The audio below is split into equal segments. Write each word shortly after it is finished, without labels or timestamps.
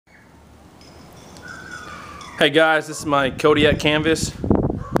Hey guys, this is my Kodiak canvas.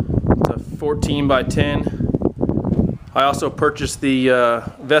 It's a 14 by 10. I also purchased the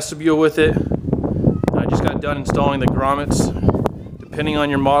vestibule with it. I just got done installing the grommets. Depending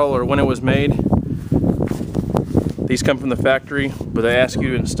on your model or when it was made, these come from the factory, but they ask you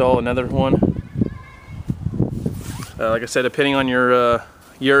to install another one. Like I said, depending on your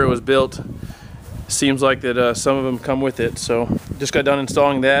year it was built, it seems like that some of them come with it. So just got done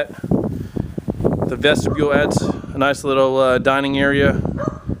installing that. The vestibule adds a nice little dining area,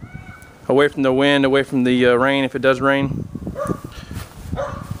 away from the wind, away from the rain if it does rain.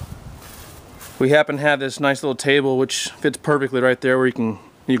 We happen to have this nice little table which fits perfectly right there, where you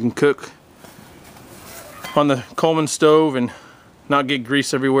can cook on the Coleman stove and not get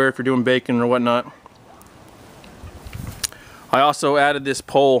grease everywhere if you're doing bacon or whatnot. I also added this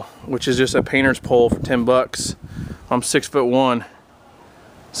pole, which is just a painter's pole for 10 bucks. I'm 6'1",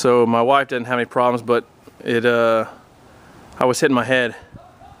 so my wife didn't have any problems, but I was hitting my head.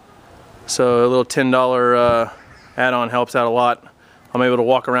 So a little $10 add-on helps out a lot. I'm able to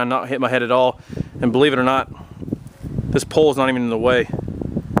walk around, not hit my head at all. And believe it or not, this pole is not even in the way.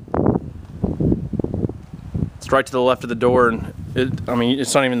 It's right to the left of the door, and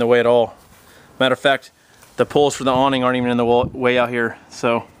it's not even in the way at all. Matter of fact, the poles for the awning aren't even in the way out here.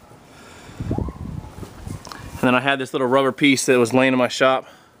 So, and then I had this little rubber piece that was laying in my shop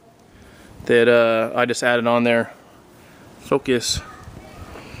that I just added on there. Focus.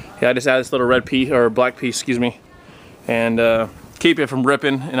 Yeah, I just added this little red piece, or black piece, excuse me, and keep it from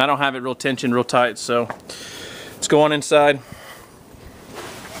ripping. And I don't have it real tensioned, real tight. So let's go on inside.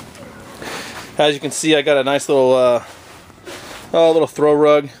 As you can see, I got a nice little little throw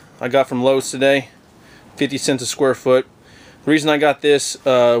rug I got from Lowe's today, 50 cents a square foot. The reason I got this,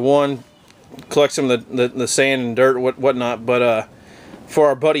 one, collect some of the sand and dirt, whatnot, but for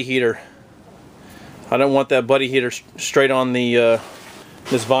our buddy heater. I don't want that buddy heater straight on the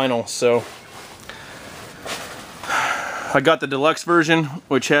this vinyl, so I got the deluxe version,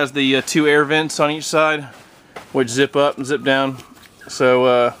 which has the 2 air vents on each side, which zip up and zip down.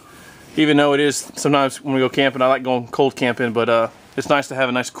 So even though it is sometimes when we go camping, I like going cold camping, but it's nice to have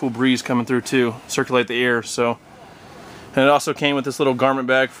a nice cool breeze coming through too, circulate the air. So, and it also came with this little garment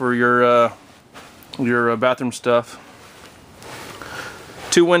bag for your bathroom stuff.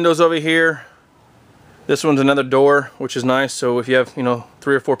 2 windows over here. This one's another door, which is nice. So if you have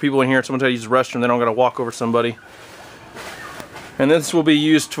 3 or 4 people in here, someone's got to use the restroom, they don't got to walk over somebody. And this will be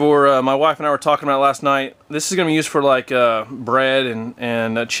used for, my wife and I were talking about last night, this is going to be used for like bread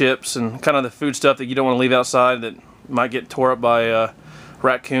and chips and kind of the food stuff that you don't want to leave outside that might get tore up by a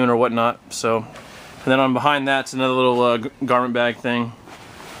raccoon or whatnot. So, and then on behind that's another little garment bag thing.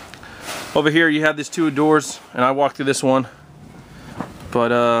 Over here you have these 2 doors, and I walked through this one.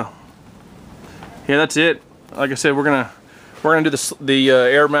 But yeah, that's it. Like I said, we're gonna do the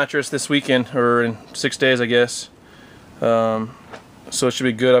air mattress this weekend, or in 6 days, I guess. So it should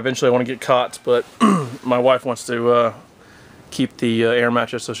be good. Eventually I want to get cots, but my wife wants to keep the air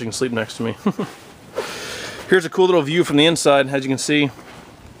mattress so she can sleep next to me. Here's a cool little view from the inside. As you can see,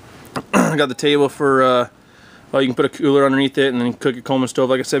 I got the table for, you can put a cooler underneath it and then cook at Coleman stove,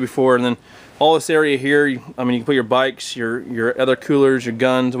 like I said before. And then all this area here, you can put your bikes, your other coolers, your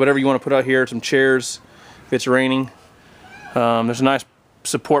guns, whatever you want to put out here. Some chairs if it's raining. There's a nice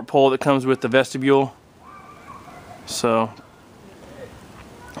support pole that comes with the vestibule. So,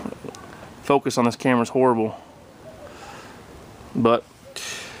 focus on this camera is horrible. But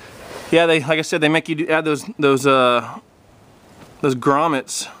yeah, like I said, they make you add those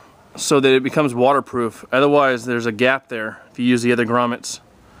grommets so that it becomes waterproof. Otherwise, there's a gap there if you use the other grommets.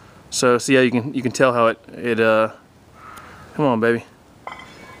 So see how you can tell how it come on, baby.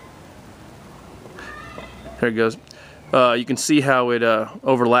 There it goes. You can see how it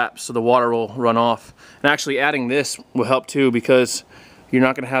overlaps, so the water will run off. And actually, adding this will help too, because you're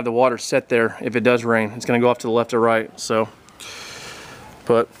not going to have the water set there if it does rain. It's going to go off to the left or right. So,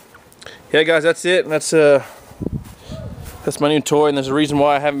 but yeah, guys, that's it. That's my new toy, and there's a reason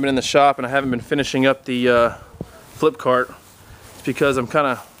why I haven't been in the shop and I haven't been finishing up the flip cart. It's because I'm kind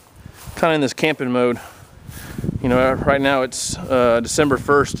of in this camping mode. Right now it's December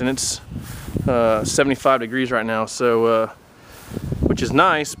 1st and it's 75 degrees right now, so which is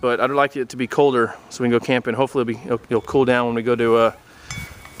nice, but I'd like it to be colder so we can go camping. Hopefully it'll cool down when we go to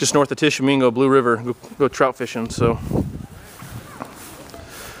just north of Tishomingo, Blue River, go trout fishing. So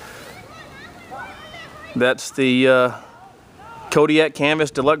that's the Kodiak canvas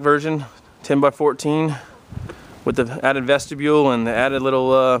deluxe version, 10 by 14, with the added vestibule and the added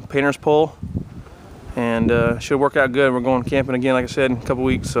little painter's pole. And should work out good. We're going camping again, like I said, in a couple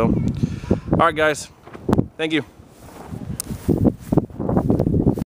weeks. So, all right, guys. Thank you.